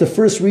 And that's the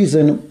first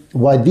reason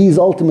why these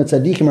ultimate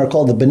tzaddikim are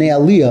called the Bnei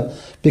Aliyah,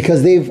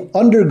 because they've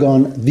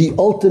undergone the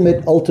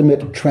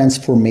ultimate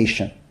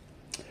transformation.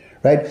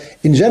 Right?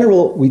 In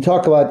general, we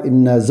talk about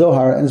in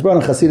Zohar, and it's brought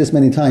in Chassidus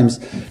many times,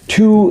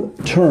 2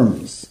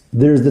 terms.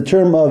 There's the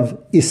term of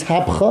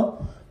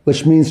ishapcha,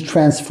 which means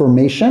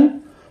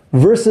transformation,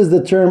 versus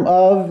the term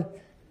of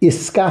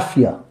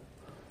iskafia.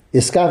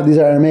 These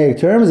are Aramaic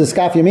terms.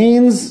 Iskafia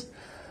means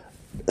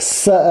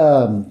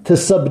to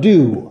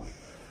subdue.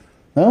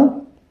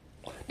 No?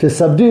 To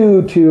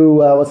subdue,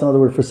 what's another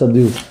word for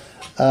subdue?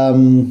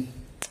 Why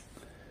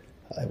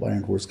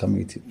aren't words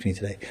coming to me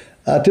today?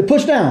 To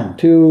push down,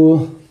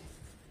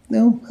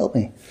 help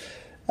me.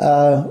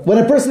 When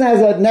a person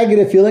has a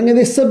negative feeling and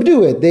they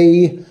subdue it,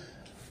 they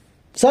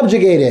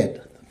subjugate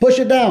it, push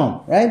it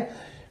down, right?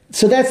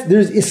 So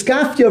there's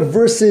iskafia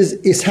versus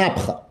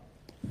ishapcha.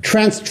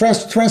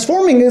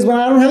 Transforming is when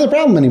I don't have the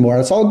problem anymore.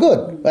 It's all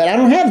good. But I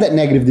don't have that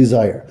negative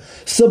desire.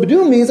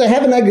 Subdue means I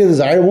have a negative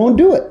desire, I won't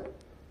do it.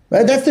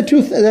 Right? That's the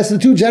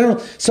two general.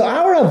 So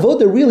our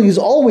avoda really is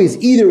always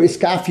either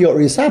iskafia or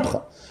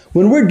ishapcha.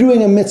 When we're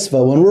doing a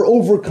mitzvah, when we're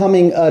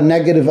overcoming a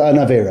negative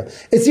avera,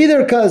 it's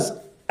either because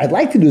I'd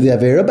like to do the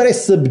avera, but I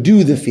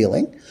subdue the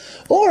feeling,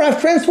 or I've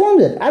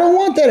transformed it. I don't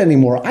want that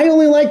anymore. I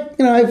only like,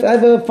 I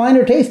have a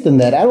finer taste than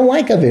that. I don't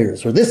like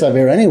averas, or this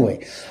avera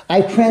anyway.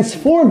 I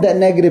transformed that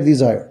negative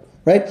desire,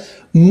 right?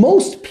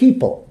 Most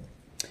people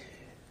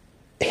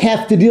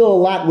have to deal a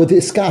lot with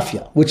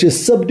iskafia, which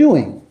is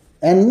subduing.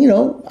 And,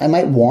 I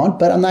might want,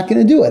 but I'm not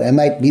going to do it. I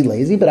might be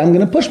lazy, but I'm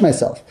going to push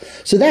myself.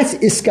 So that's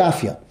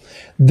iskafia.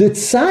 The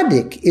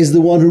tzaddik is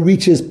the one who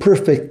reaches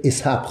perfect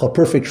ishapcha,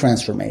 perfect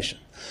transformation.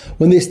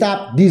 When they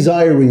stop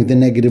desiring the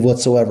negative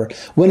whatsoever.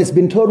 When it's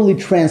been totally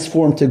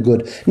transformed to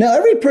good. Now,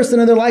 every person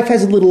in their life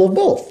has a little of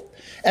both.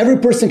 Every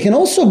person can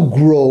also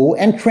grow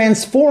and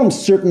transform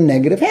certain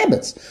negative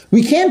habits.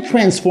 We can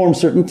transform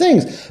certain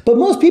things, but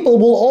most people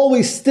will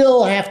always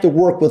still have to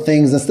work with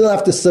things and still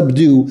have to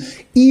subdue,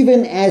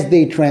 even as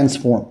they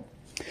transform.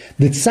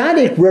 The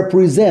tzaddik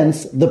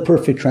represents the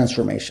perfect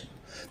transformation.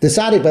 The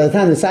tzaddik, by the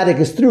time the tzaddik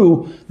is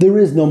through, there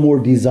is no more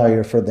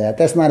desire for that.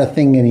 That's not a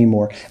thing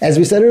anymore. As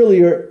we said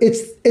earlier,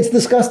 it's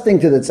disgusting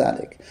to the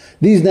tzaddik.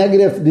 These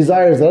negative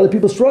desires that other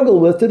people struggle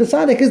with, to the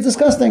tzaddik is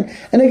disgusting.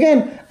 And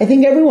again, I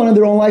think everyone in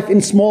their own life in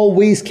small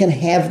ways can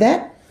have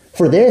that,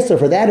 for this or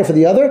for that or for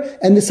the other,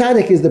 and the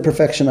tzaddik is the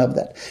perfection of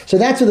that. So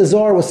that's what the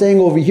Zohar was saying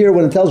over here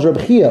when it tells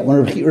Reb Chia,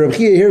 when Reb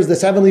Chia hears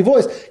this heavenly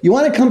voice, you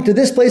want to come to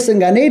this place in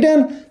Gan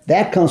Eden?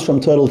 That comes from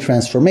total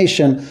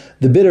transformation,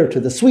 the bitter to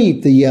the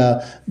sweet,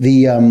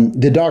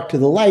 the dark to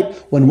the light.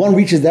 When one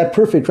reaches that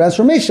perfect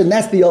transformation,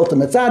 that's the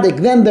ultimate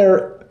tzaddik. Then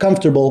they're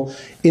comfortable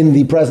in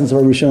the presence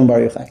of Rabbi Shimon Bar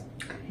Yochai.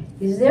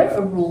 Is there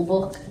a rule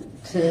book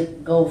to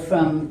go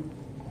from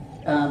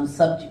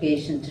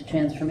subjugation to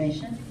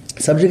transformation?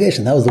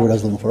 Subjugation, that was the word I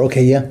was looking for.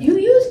 Okay, yeah. You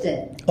used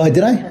it. Oh,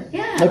 did I?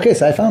 Yeah. Okay,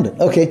 so I found it.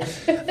 Okay.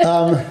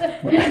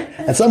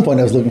 At some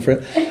point I was looking for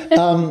it.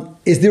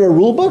 Is there a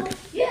rule book?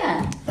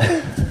 Yeah.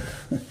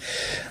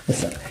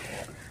 Listen.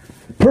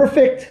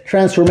 Perfect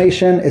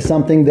transformation is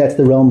something that's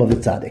the realm of the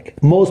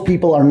tzaddik. Most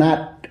people are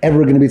not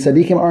ever going to be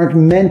tzaddikim, aren't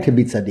meant to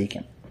be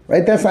tzaddikim.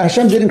 Right? That's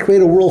Hashem didn't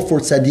create a world for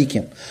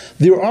tzaddikim.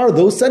 There are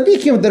those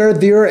tzaddikim that are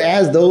there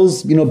as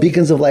those,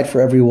 beacons of light for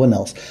everyone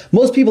else.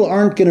 Most people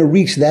aren't going to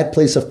reach that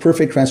place of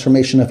perfect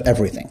transformation of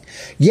everything.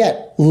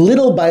 Yet,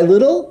 little by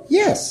little,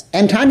 yes.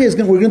 And Tanya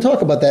we're going to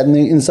talk about that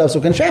in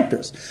subsequent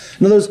chapters.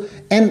 In other words,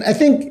 and I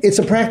think it's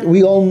a practice.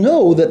 We all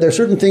know that there are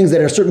certain things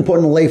that at a certain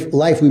point in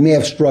life we may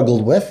have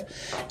struggled with.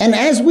 And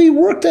as we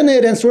worked on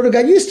it and sort of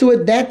got used to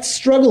it, that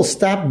struggle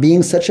stopped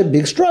being such a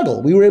big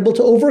struggle. We were able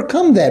to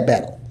overcome that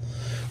battle.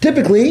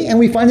 Typically, and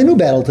we find a new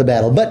battle to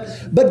battle.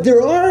 But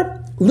there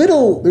are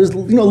little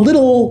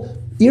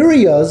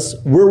areas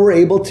where we're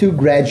able to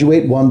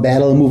graduate one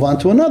battle and move on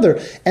to another.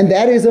 And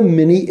that is a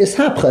mini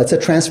ishapcha. It's a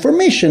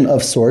transformation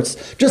of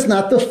sorts, just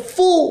not the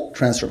full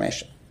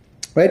transformation.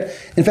 Right?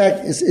 In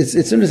fact, it's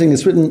interesting.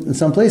 It's written in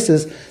some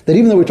places that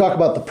even though we talk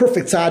about the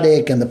perfect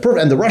tzaddik and the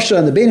Rasha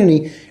and the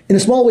Beinoni, in a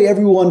small way,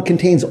 everyone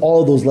contains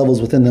all of those levels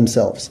within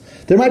themselves.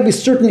 There might be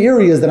certain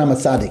areas that I'm a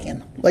tzaddik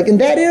in. Like in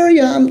that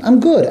area, I'm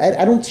good.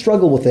 I don't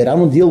struggle with it. I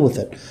don't deal with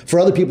it. For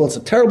other people, it's a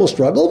terrible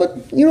struggle.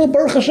 But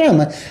Baruch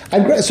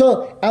Hashem,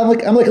 so I'm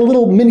like a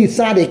little mini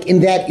tzaddik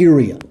in that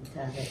area.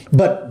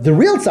 But the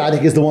real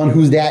tzaddik is the one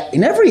who's that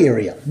in every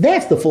area.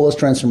 That's the fullest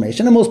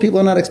transformation, and most people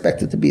are not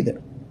expected to be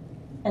there.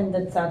 And the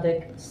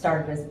tzaddik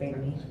started as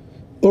Beinoni.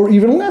 Or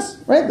even less,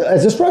 right?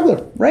 As a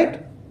struggler,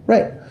 right?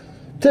 Right.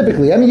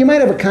 Typically, I mean, you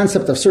might have a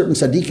concept of certain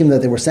tzaddikim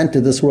that they were sent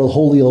to this world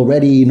holy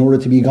already in order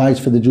to be guides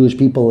for the Jewish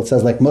people. It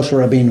says like Moshe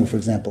Rabbeinu, for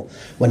example.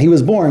 When he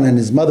was born and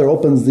his mother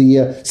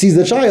sees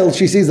the child,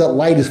 she sees that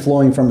light is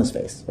flowing from his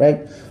face,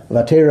 right?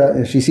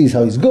 Vatera, she sees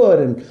how he's good,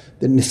 and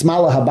the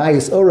Nismala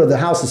Habayis Ora, the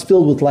house is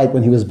filled with light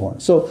when he was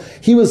born. So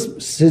his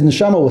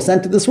neshama was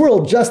sent to this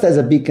world just as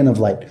a beacon of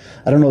light.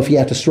 I don't know if he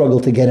had to struggle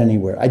to get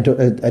anywhere. I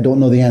don't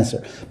know the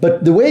answer.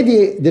 But the way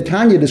the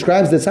Tanya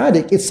describes the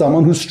tzaddik, it's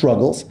someone who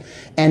struggles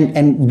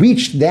and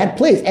reached that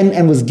place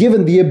and was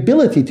given the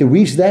ability to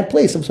reach that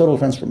place of total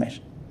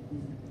transformation.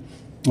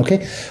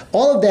 Okay?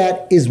 All of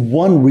that is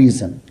one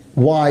reason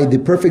why the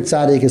perfect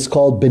tzaddik is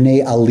called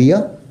B'nai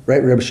Aliyah.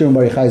 Right, Rabbi Shimon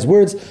Bar Yochai's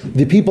words,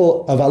 the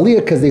people of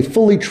Aliyah, because they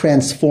fully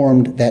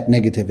transformed that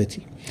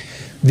negativity.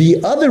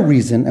 The other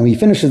reason, and he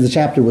finishes the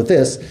chapter with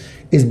this,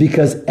 is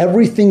because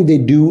everything they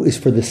do is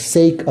for the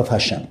sake of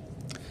Hashem.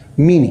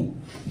 Meaning,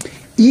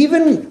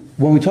 even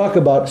when we talk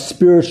about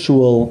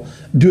spiritual,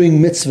 doing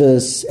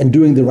mitzvahs and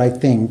doing the right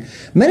thing,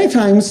 many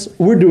times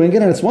we're doing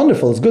it, and it's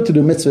wonderful, it's good to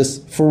do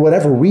mitzvahs for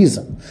whatever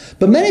reason.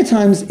 But many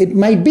times it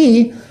might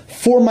be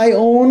for my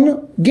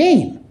own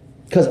gain.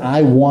 Because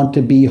I want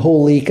to be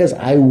holy, because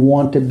I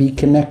want to be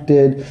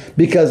connected,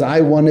 because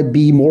I want to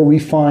be more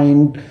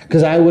refined,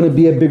 because I want to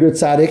be a bigger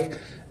tzaddik.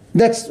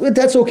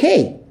 That's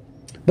okay.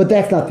 But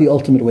that's not the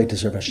ultimate way to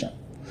serve Hashem.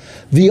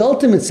 The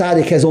ultimate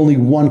tzaddik has only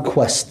one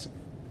quest,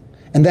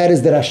 and that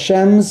is that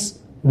Hashem's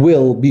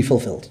will be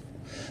fulfilled.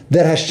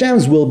 That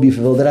Hashem's will be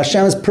fulfilled, that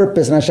Hashem's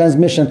purpose and Hashem's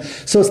mission.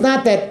 So it's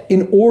not that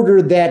in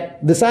order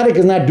that the tzaddik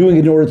is not doing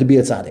it in order to be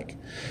a tzaddik.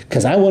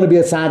 Because I want to be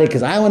a tzaddik,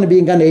 because I want to be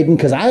in Gan Eden,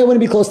 because I want to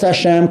be close to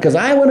Hashem, because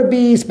I want to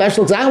be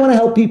special, because I want to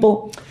help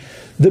people.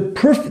 The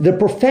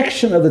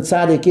perfection of the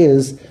tzaddik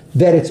is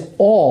that it's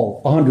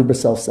all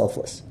 100%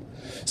 selfless.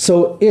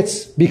 So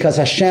it's because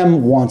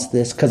Hashem wants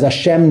this, because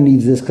Hashem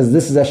needs this, because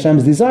this is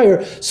Hashem's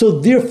desire.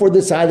 So therefore the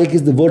tzaddik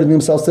is devoting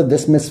themselves to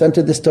this mitzvah, and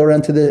to this Torah,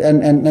 and to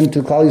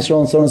Klal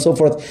Yisrael, and so on and so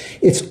forth.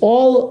 It's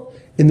all,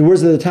 in the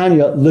words of the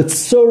Tanya,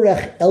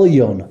 L'tzorech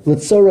Elyon,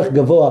 L'tzorech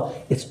Gavoa.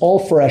 It's all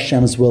for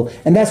Hashem's will.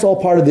 And that's all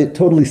part of the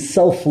totally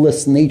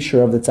selfless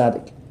nature of the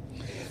tzaddik.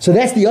 So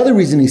that's the other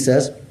reason, he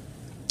says,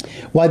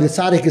 why the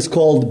tzaddik is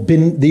called,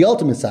 the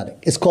ultimate tzaddik,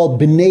 is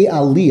called B'nai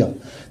Aliyah.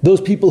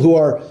 Those people who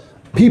are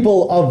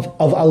people of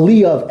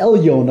Aliyah, of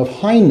Elyon, of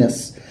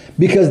highness,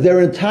 because their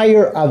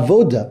entire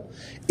avoda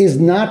is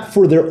not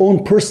for their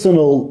own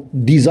personal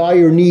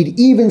desire, need,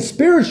 even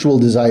spiritual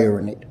desire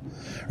or need.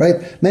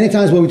 Right? Many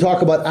times when we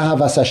talk about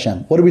Ahavas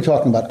Hashem, what are we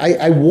talking about?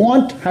 I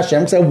want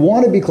Hashem because I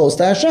want to be close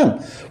to Hashem,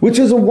 which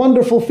is a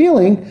wonderful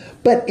feeling,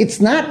 but it's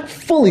not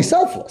fully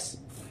selfless.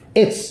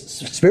 It's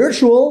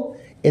spiritual,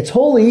 it's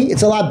holy,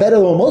 it's a lot better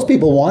than what most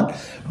people want,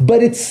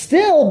 but it's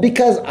still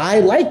because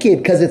I like it,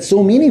 because it's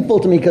so meaningful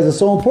to me, because it's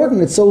so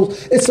important, it's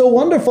so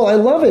wonderful, I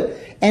love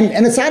it. And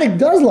a tzaddik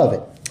does love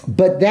it,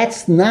 but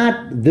that's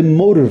not the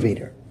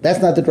motivator. That's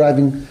not the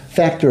driving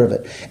factor of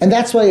it. And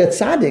that's why a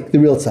tzaddik, the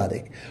real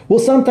tzaddik, will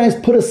sometimes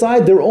put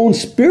aside their own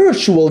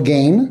spiritual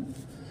gain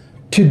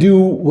to do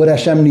what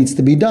Hashem needs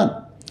to be done.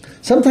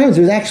 Sometimes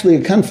there's actually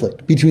a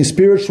conflict between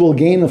spiritual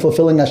gain and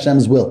fulfilling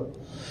Hashem's will.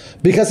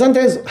 Because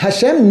sometimes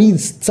Hashem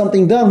needs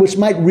something done which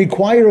might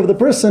require of the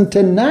person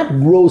to not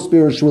grow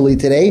spiritually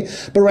today,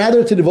 but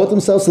rather to devote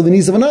themselves to the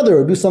needs of another,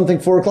 or do something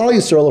for Klal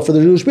Yisrael, or for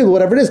the Jewish people,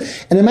 whatever it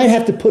is. And they might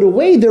have to put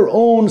away their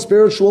own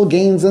spiritual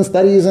gains and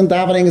studies and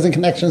davenings and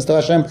connections to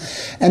Hashem.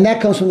 And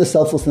that comes from the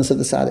selflessness of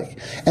the tzaddik.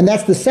 And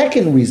that's the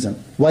second reason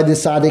why the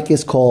tzaddik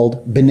is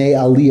called B'nai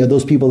Aliyah,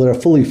 those people that are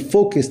fully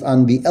focused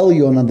on the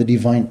Elyon, on the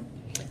divine.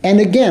 And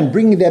again,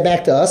 bringing that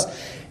back to us,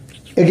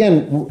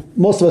 again,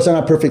 most of us are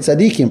not perfect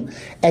tzaddikim.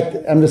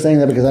 I'm just saying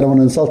that because I don't want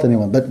to insult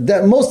anyone, but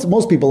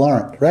most people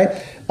aren't,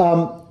 right?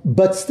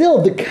 But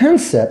still, the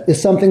concept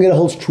is something that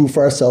holds true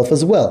for ourselves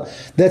as well.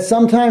 That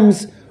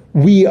sometimes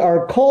we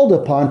are called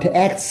upon to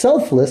act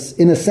selfless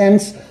in a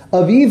sense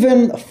of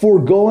even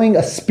foregoing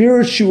a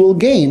spiritual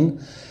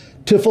gain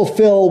to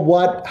fulfill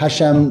what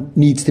Hashem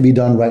needs to be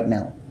done right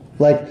now.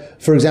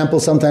 Like, for example,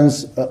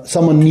 sometimes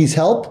someone needs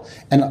help,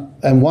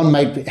 and one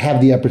might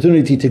have the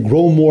opportunity to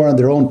grow more on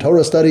their own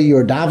Torah study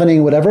or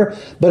davening, whatever,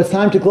 but it's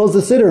time to close the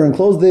siddur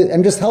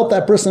and just help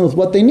that person with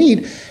what they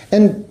need.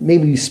 And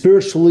maybe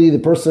spiritually the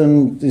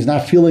person is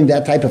not feeling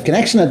that type of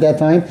connection at that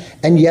time,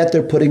 and yet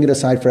they're putting it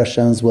aside for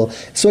Hashem's will.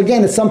 So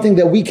again, it's something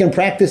that we can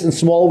practice in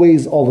small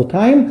ways all the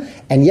time,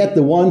 and yet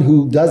the one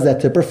who does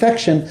that to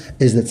perfection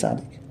is the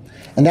tzaddik.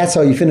 And that's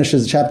how he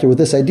finishes the chapter with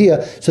this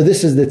idea. So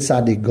this is the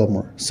tzaddik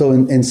gomer. So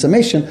in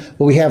summation,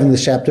 what we have in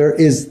this chapter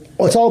is,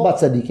 it's all about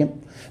tzaddikim.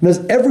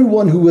 Because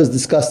everyone who was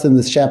discussed in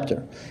this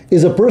chapter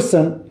is a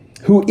person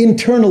who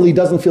internally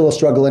doesn't feel a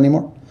struggle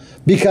anymore.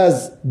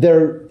 Because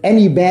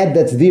any bad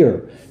that's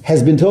there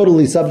has been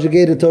totally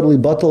subjugated, totally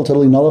batal,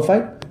 totally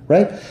nullified.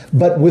 Right?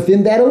 But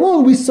within that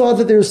alone, we saw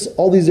that there's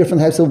all these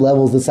different types of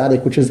levels. The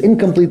tzaddik, which is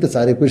incomplete, the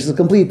tzaddik, which is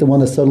complete, the one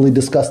that's totally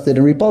disgusted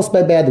and repulsed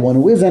by bad, the one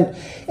who isn't.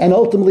 And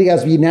ultimately,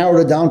 as we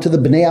narrowed it down to the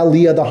bnei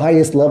aliyah, the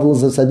highest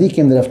levels of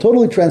tzaddikim that have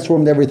totally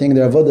transformed everything,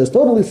 their avodah is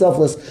totally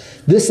selfless.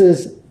 This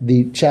is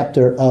the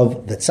chapter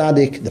of the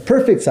tzaddik, the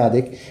perfect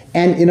tzaddik.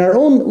 And in our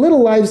own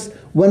little lives,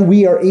 when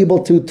we are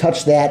able to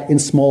touch that in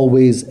small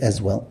ways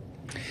as well.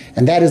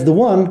 And that is the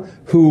one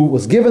who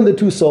was given the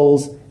two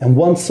souls, and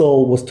one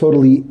soul was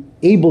totally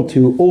able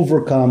to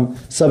overcome,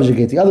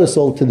 subjugate the other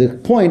soul to the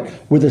point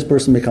where this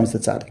person becomes the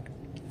tzaddik.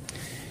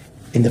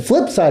 In the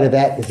flip side of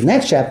that is the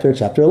next chapter,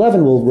 chapter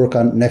 11, we'll work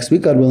on next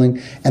week, God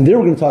willing, and there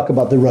we're going to talk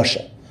about the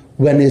rasha,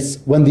 when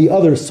the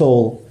other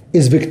soul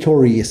is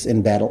victorious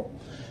in battle.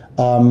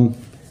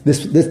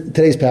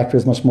 Today's chapter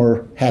is much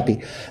more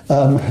happy,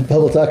 but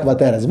we'll talk about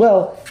that as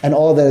well, and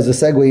all of that is a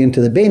segue into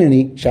the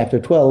Beinoni, chapter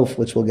 12,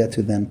 which we'll get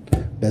to then,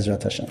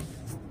 Bezrat Hashem.